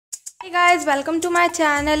Hey guys, welcome to my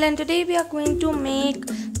channel, and today we are going to make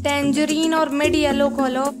tangerine or mid yellow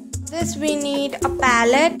color. This we need a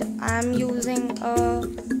palette. I am using a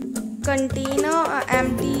container, a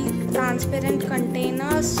empty transparent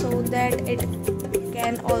container, so that it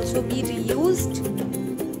can also be reused,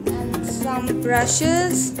 and some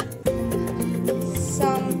brushes,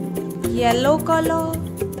 some yellow color,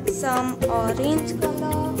 some orange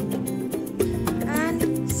color,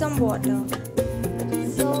 and some water.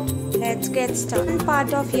 So let's get started. One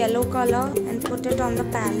part of yellow color and put it on the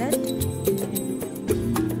palette,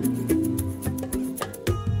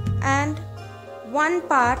 and one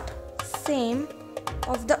part same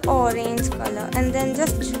of the orange color, and then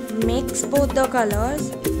just mix both the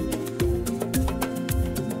colors,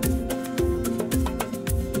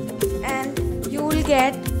 and you will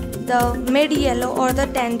get the mid yellow or the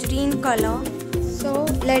tangerine color. So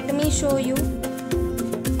let me show you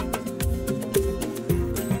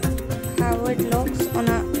how it looks on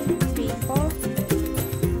a paper.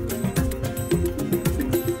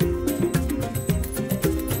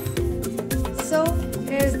 So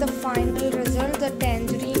here's the final result, the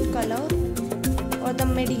tangerine color or the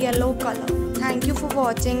mid yellow color. Thank you for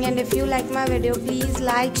watching, and if you like my video, please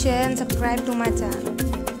like, share and subscribe to my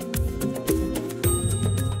channel.